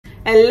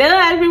Hello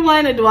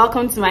everyone and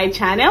welcome to my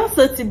channel.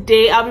 So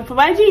today I'll be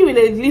providing you with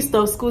a list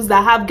of schools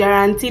that have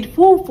guaranteed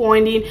full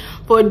funding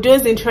for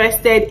those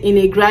interested in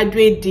a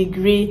graduate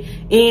degree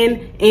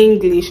in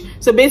English.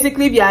 So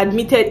basically, if you're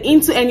admitted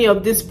into any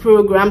of these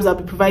programs I'll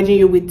be providing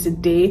you with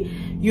today,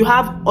 you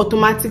have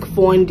automatic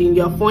funding.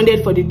 You're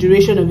funded for the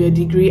duration of your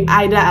degree,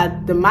 either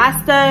at the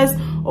master's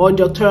or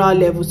doctoral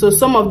level. So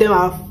some of them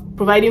are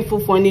providing full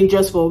funding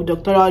just for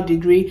doctoral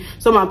degree,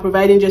 some are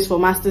providing just for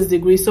master's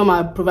degree, some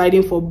are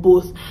providing for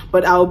both,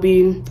 but I'll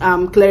be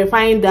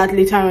clarifying that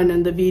later on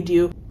in the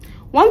video.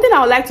 One thing I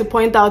would like to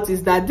point out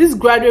is that these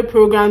graduate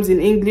programs in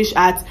English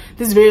at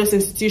these various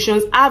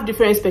institutions have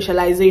different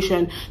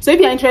specialization. So if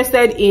you're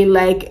interested in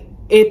like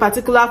a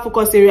particular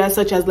focus area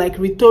such as like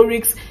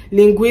rhetorics,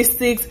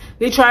 linguistics,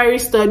 literary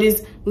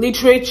studies,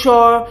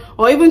 literature,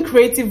 or even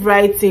creative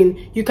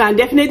writing, you can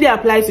definitely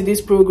apply to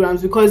these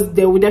programs because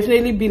there will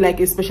definitely be like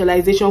a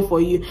specialization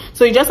for you.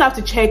 So you just have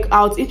to check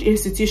out each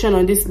institution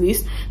on this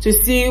list to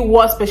see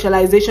what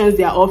specializations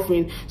they are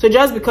offering. So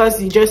just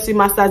because you just see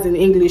masters in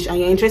English and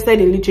you're interested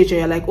in literature,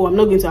 you're like, oh, I'm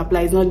not going to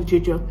apply, it's not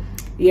literature.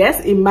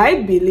 Yes, it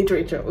might be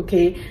literature,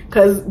 okay,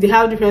 because they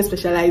have different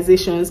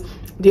specializations.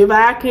 The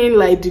overarching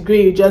like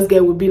degree you just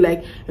get would be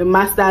like a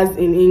master's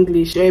in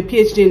English or a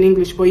PhD in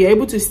English, but you're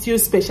able to still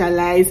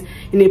specialize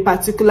in a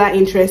particular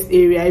interest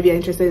area if you're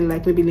interested in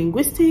like maybe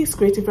linguistics,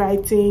 creative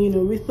writing, you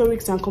know,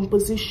 rhetorics and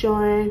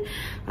composition,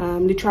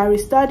 literary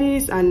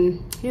studies,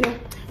 and you know.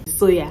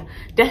 So yeah,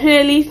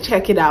 definitely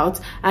check it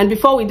out. And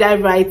before we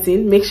dive right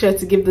in, make sure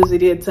to give this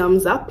video a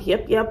thumbs up,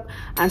 yep,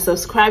 and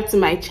subscribe to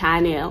my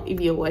channel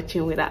if you're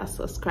watching without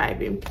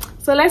subscribing.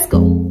 So let's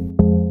go.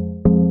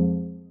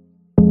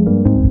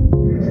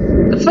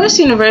 The first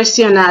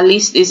university on our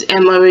list is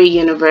Emory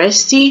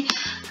University,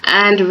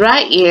 and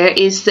right here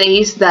it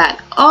says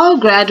that all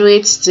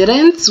graduate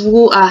students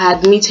who are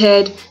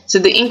admitted to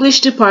the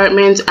English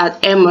department at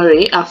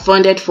Emory are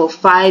funded for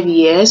 5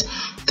 years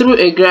through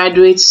a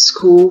graduate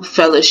school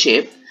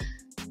fellowship.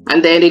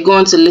 And then they go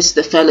on to list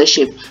the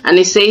fellowship, and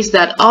it says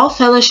that all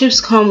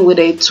fellowships come with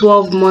a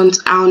 12-month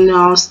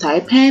annual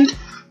stipend,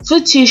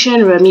 food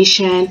tuition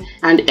remission,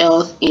 and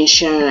health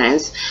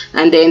insurance.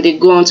 And then they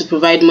go on to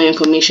provide more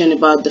information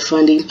about the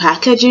funding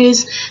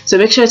packages. So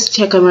make sure to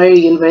check Emory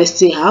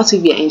University out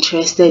if you're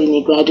interested in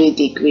a graduate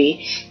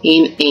degree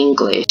in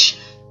English.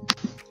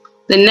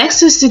 The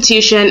next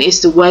institution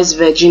is the West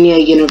Virginia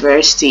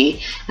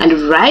University,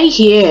 and right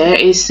here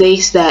it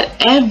says that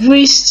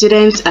every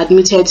student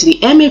admitted to the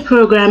MA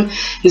program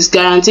is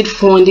guaranteed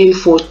funding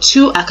for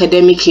 2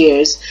 academic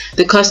years,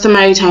 the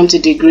customary time to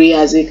degree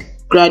as a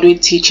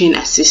graduate teaching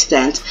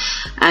assistant.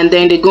 And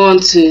then they go on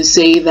to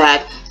say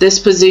that this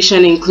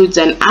position includes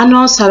an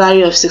annual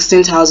salary of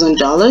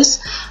 $16,000,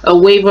 a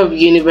waiver of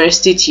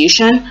university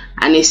tuition,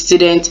 and a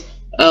student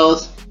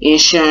health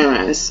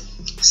insurance.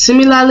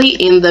 Similarly,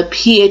 in the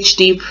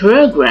PhD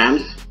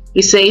program,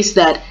 it says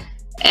that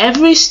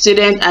every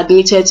student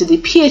admitted to the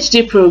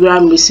PhD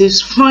program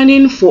receives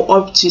funding for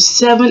up to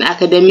 7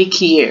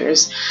 academic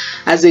years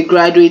as a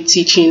graduate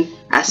teaching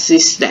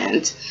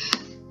assistant.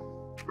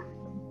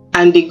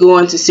 And they go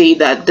on to say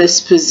that this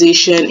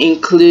position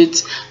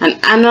includes an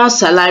annual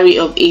salary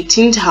of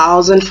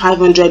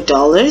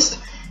 $18,500,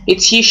 a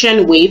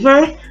tuition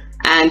waiver,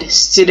 and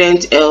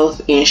student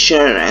health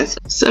insurance.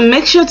 So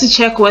make sure to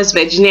check West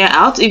Virginia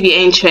out if you're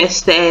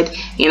interested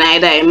in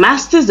either a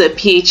master's or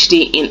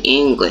PhD in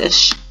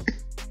English.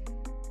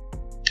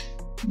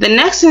 The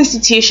next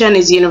institution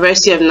is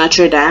University of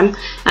Notre Dame,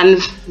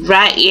 and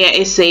right here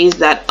it says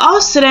that all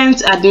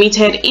students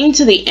admitted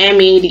into the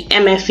MA, the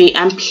MFA,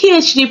 and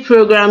PhD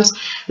programs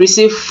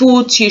receive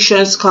full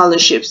tuition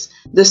scholarships.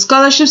 The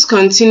scholarships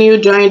continue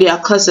during their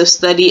course of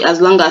study as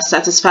long as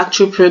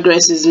satisfactory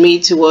progress is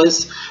made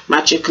towards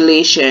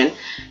matriculation.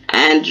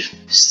 And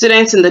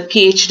students in the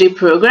PhD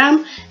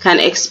program can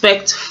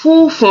expect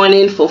full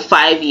funding for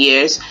 5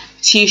 years,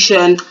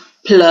 tuition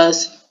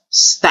plus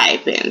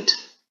stipend.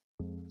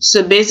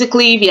 So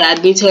basically, if you're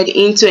admitted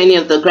into any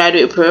of the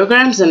graduate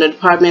programs in the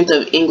Department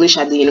of English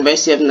at the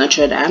University of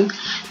Notre Dame,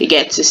 you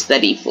get to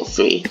study for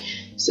free.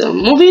 So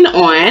moving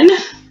on,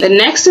 the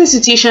next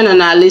institution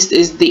on our list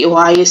is the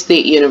Ohio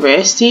State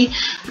University.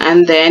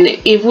 And then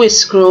if we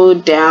scroll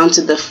down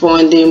to the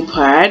funding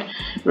part,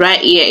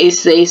 right here it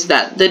says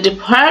that the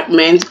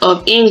Department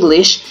of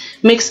English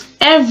makes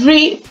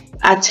every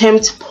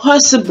attempt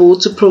possible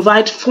to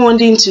provide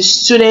funding to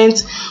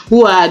students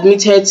who are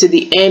admitted to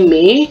the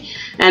MA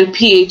and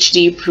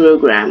PhD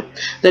program.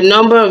 The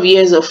number of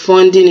years of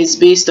funding is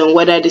based on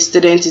whether the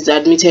student is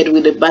admitted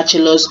with a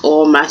bachelor's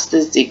or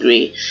master's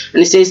degree,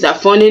 and it says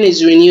that funding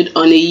is renewed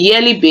on a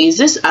yearly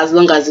basis as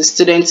long as the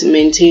student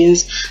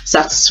maintains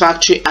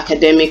satisfactory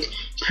academic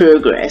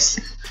progress.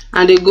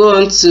 And they go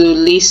on to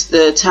list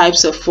the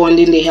types of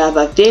funding they have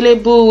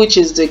available, which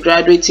is the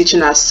graduate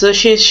teaching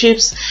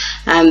associateships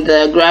and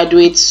the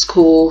graduate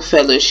school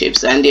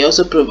fellowships, and they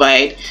also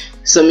provide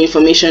some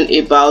information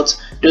about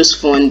those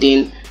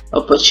funding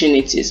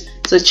opportunities.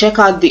 So check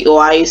out the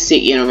Ohio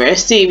State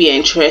University if you're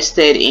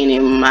interested in a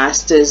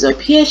master's or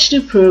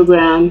PhD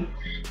program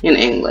in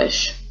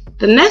English.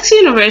 The next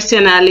university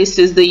on our list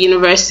is the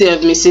University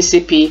of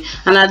Mississippi,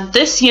 and at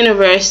this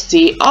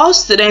university, all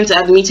students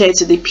admitted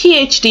to the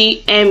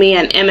PhD, MA,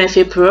 and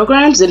MFA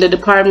programs in the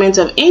Department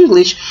of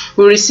English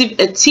will receive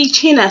a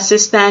teaching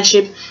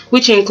assistantship,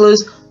 which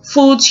includes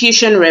full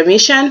tuition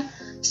remission,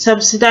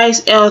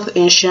 subsidized health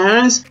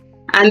insurance,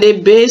 and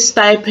a base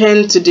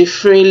stipend to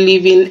defray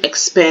living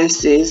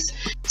expenses.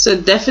 So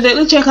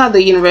definitely check out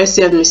the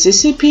University of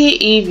Mississippi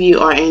if you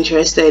are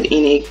interested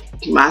in a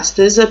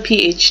master's or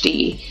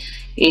PhD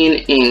in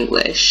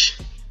English.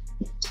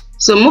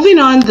 So moving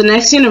on, the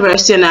next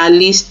university on our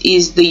list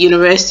is the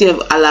University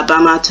of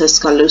Alabama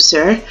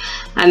Tuscaloosa,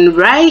 and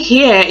right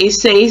here it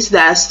says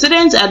that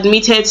students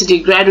admitted to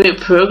the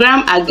graduate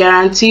program are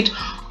guaranteed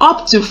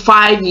up to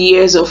 5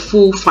 years of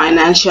full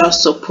financial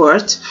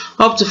support,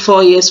 up to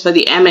 4 years for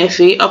the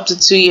MFA, up to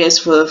 2 years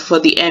for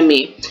the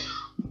MA.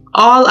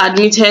 All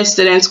admitted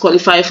students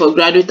qualify for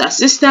graduate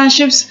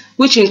assistantships,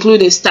 which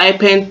include a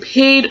stipend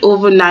paid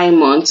over 9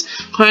 months,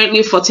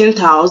 currently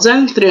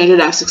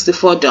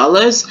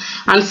 $14,364,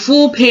 and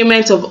full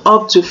payment of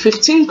up to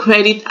 15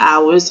 credit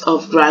hours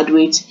of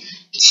graduate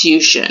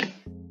tuition.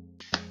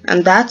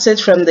 And that's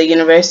it from the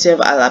University of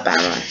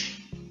Alabama.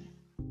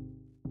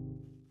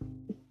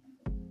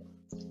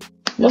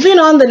 Moving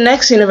on, the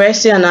next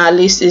university on our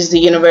list is the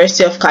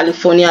University of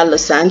California,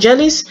 Los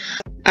Angeles.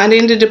 And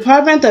in the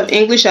Department of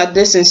English at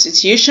this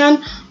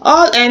institution,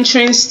 all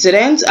entering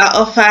students are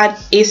offered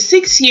a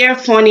 6-year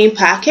funding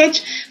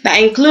package that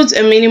includes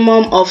a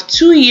minimum of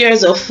 2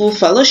 years of full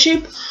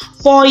fellowship,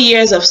 4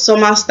 years of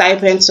summer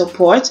stipend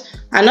support,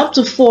 and up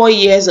to 4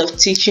 years of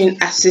teaching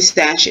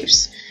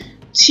assistantships.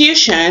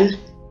 Tuition,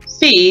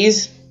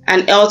 fees,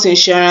 and health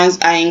insurance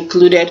are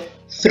included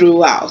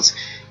throughout.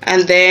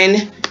 And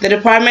then the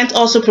department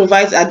also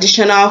provides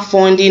additional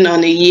funding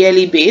on a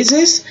yearly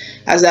basis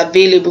as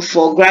available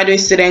for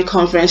graduate student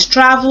conference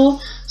travel,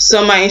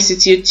 summer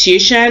institute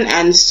tuition,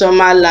 and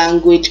summer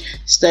language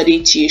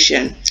study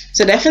tuition.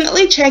 So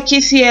definitely check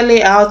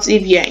UCLA out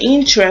if you're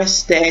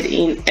interested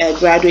in a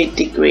graduate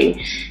degree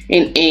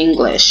in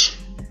English.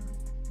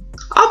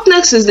 Up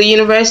next is the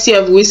University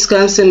of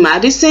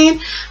Wisconsin-Madison,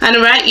 and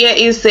right here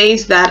it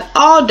says that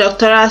all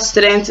doctoral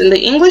students in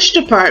the English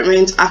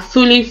department are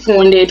fully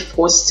funded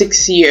for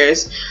 6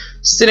 years.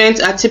 Students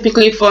are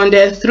typically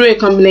funded through a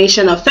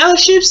combination of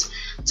fellowships,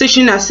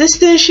 teaching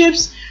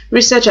assistantships,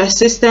 research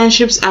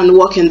assistantships, and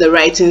work in the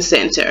writing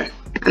center.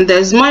 And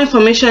there's more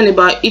information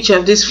about each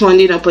of these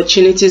funding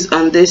opportunities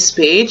on this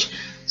page,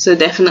 so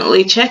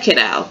definitely check it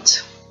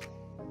out.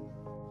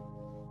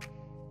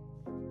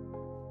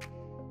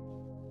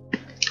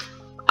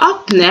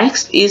 Up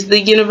next is the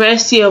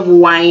University of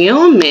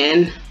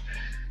Wyoming,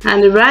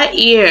 and right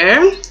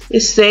here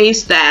it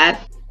says that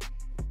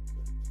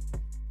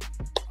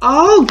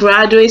all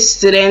graduate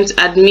students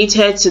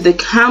admitted to the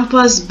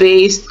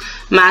campus-based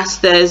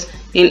Masters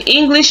in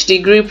English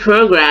degree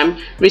program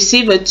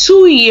receive a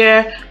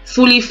 2-year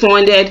fully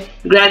funded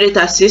graduate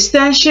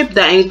assistantship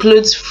that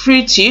includes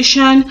free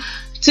tuition,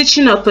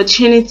 teaching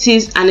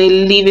opportunities, and a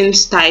living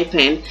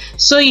stipend,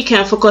 so you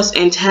can focus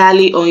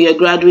entirely on your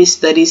graduate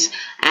studies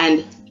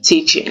and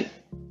teaching.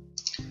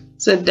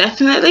 So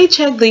definitely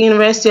check the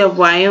University of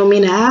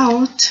Wyoming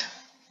out.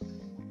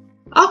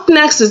 Up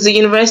next is the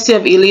University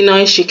of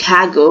Illinois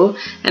Chicago,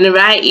 and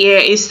right here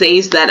it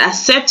says that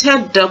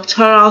accepted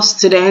doctoral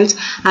students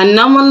are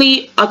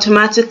normally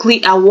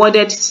automatically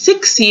awarded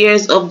 6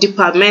 years of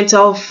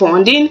departmental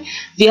funding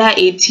via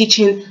a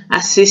teaching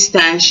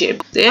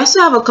assistantship. They also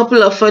have a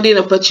couple of funding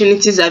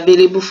opportunities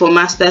available for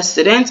master's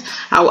students,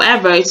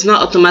 however it's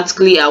not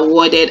automatically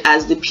awarded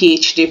as the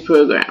PhD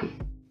program.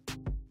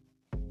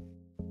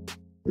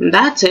 And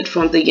that's it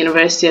from the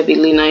University of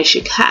Illinois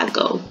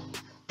Chicago.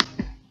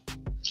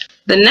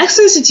 The next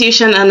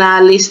institution on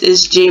our list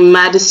is James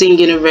Madison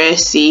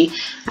University,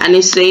 and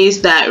it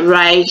says that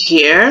right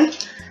here,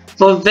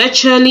 for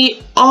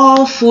virtually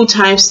all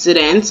full-time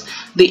students,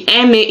 the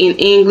MA in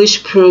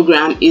English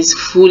program is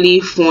fully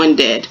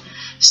funded.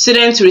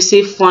 Students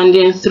receive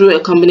funding through a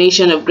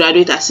combination of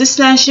graduate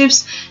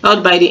assistantships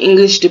held by the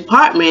English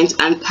department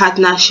and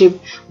partnership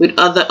with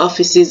other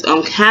offices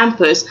on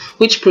campus,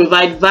 which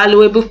provide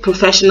valuable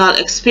professional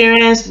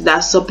experience that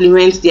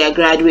supplements their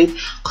graduate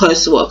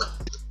coursework.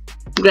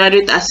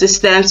 Graduate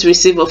assistants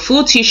receive a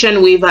full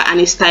tuition waiver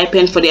and a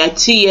stipend for their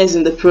 2 years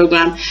in the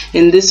program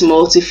in this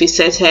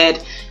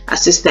multifaceted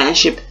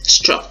assistantship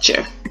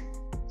structure.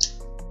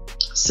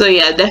 So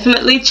yeah,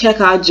 definitely check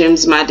out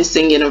James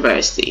Madison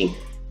University.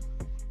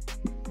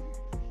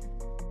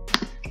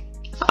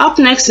 Up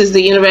next is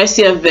the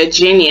University of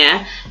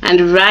Virginia,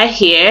 and right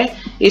here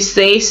it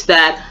says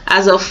that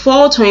as of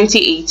fall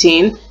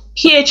 2018,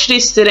 PhD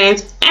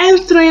students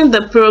entering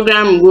the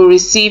program will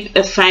receive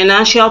a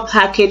financial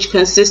package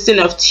consisting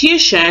of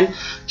tuition,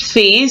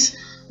 fees,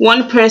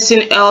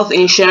 one-person health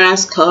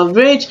insurance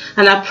coverage,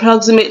 and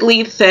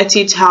approximately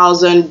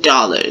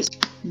 $30,000.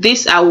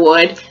 This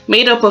award,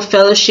 made up of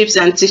fellowships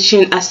and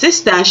teaching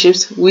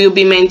assistantships, will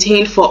be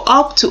maintained for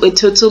up to a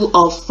total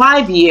of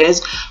 5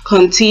 years,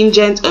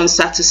 contingent on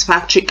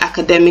satisfactory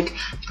academic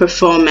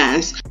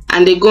performance.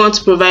 And they go on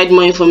to provide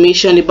more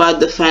information about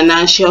the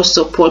financial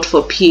support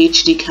for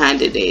PhD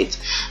candidates.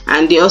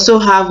 And they also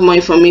have more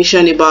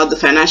information about the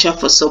financial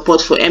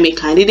support for MA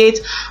candidates.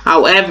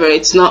 However,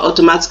 it's not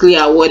automatically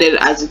awarded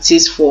as it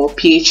is for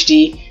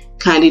PhD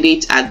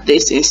candidates at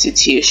this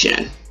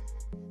institution.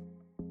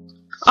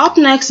 Up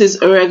next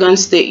is Oregon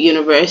State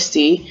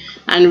University,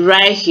 and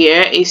right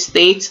here it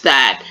states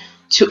that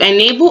to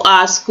enable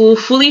our school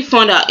fully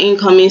fund our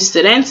incoming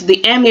students,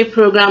 the MA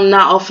program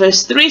now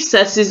offers 3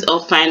 sources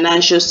of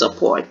financial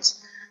support.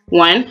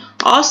 1.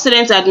 All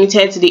students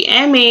admitted to the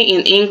MA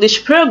in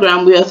English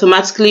program will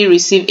automatically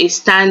receive a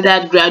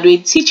standard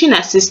graduate teaching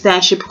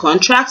assistantship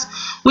contract,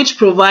 which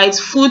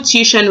provides full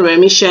tuition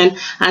remission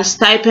and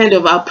stipend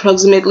of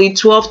approximately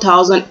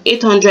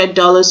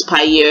 $12,800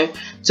 per year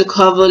to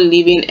cover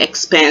living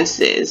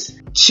expenses.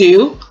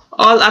 2.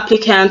 All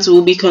applicants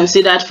will be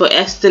considered for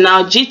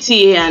external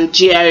GTA and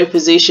GRE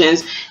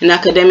positions in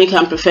academic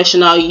and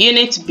professional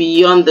units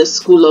beyond the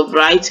School of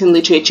Writing,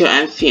 Literature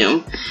and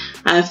Film.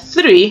 And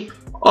 3.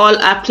 All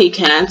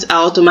applicants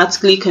are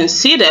automatically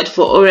considered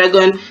for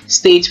Oregon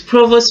State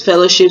Provost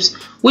Fellowships,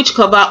 which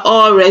cover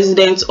all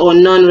resident or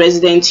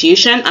non-resident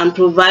tuition and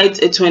provides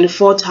a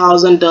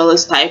 $24,000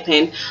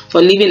 stipend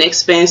for living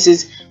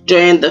expenses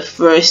during the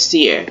first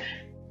year.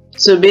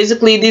 So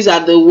basically, these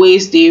are the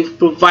ways they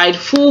provide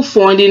full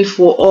funding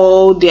for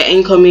all their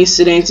incoming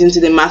students into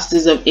the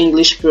Masters of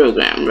English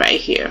program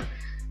right here.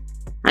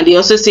 And they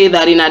also say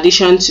that in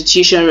addition to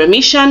tuition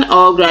remission,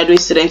 all graduate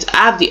students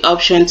have the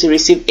option to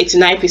receive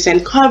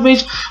 89%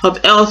 coverage of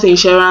health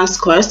insurance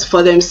costs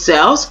for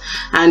themselves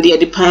and their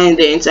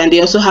dependents. And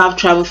they also have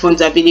travel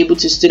funds available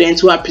to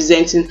students who are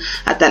presenting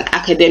at an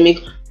academic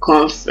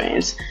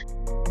conference.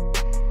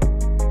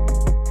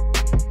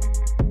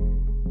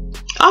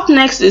 Up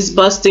next is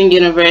Boston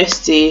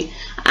University,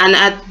 and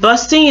at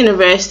Boston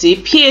University,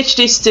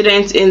 PhD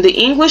students in the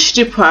English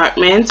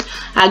department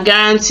are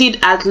guaranteed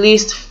at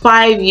least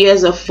 5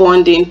 years of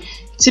funding,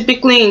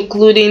 typically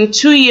including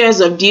 2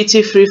 years of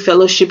duty-free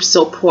fellowship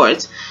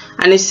support.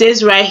 And it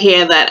says right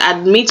here that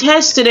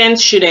admitted students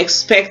should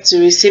expect to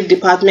receive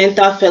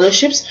departmental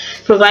fellowships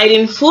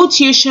providing full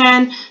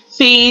tuition,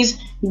 fees,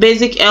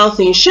 basic health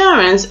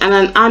insurance, and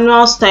an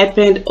annual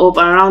stipend of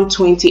around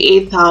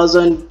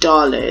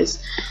 $28,000.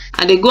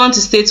 And they go on to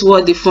state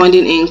what the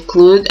funding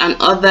includes and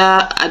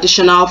other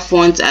additional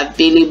funds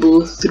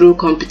available through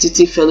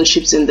competitive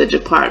fellowships in the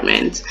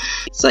department.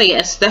 So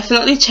yes,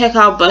 definitely check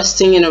out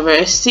Boston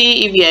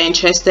University if you are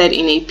interested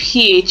in a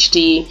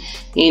PhD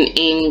in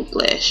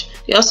English.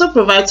 They also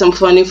provide some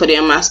funding for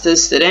their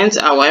master's students.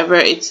 However,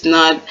 it's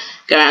not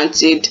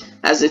guaranteed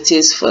as it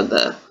is for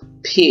the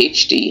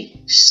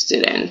PhD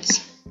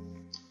students.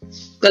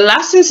 The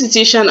last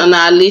institution on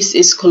our list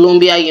is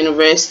Columbia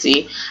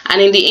University, and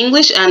in the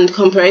English and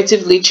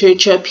Comparative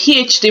Literature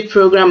PhD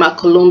program at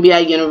Columbia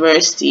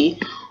University,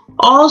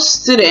 all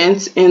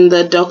students in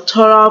the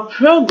doctoral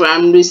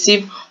program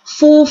receive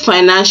full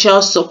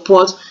financial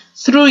support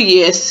through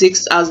year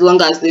 6 as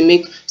long as they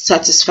make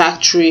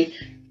satisfactory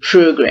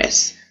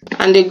progress.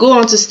 And they go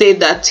on to state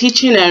that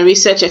teaching and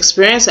research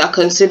experience are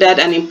considered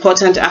an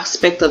important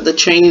aspect of the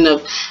training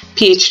of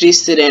PhD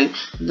students.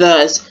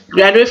 Thus,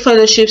 graduate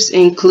fellowships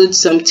include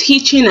some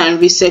teaching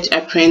and research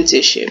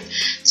apprenticeship.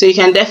 So you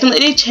can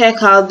definitely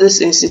check out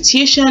this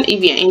institution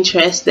if you're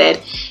interested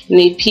in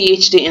a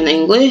PhD in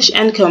English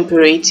and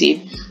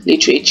comparative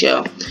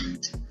literature.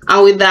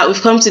 And with that,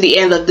 we've come to the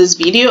end of this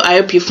video. I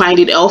hope you find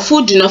it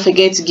helpful. Do not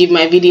forget to give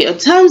my video a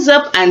thumbs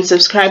up and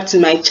subscribe to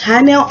my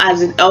channel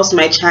as it helps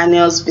my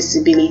channel's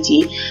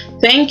visibility.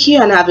 Thank you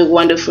and have a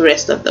wonderful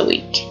rest of the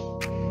week.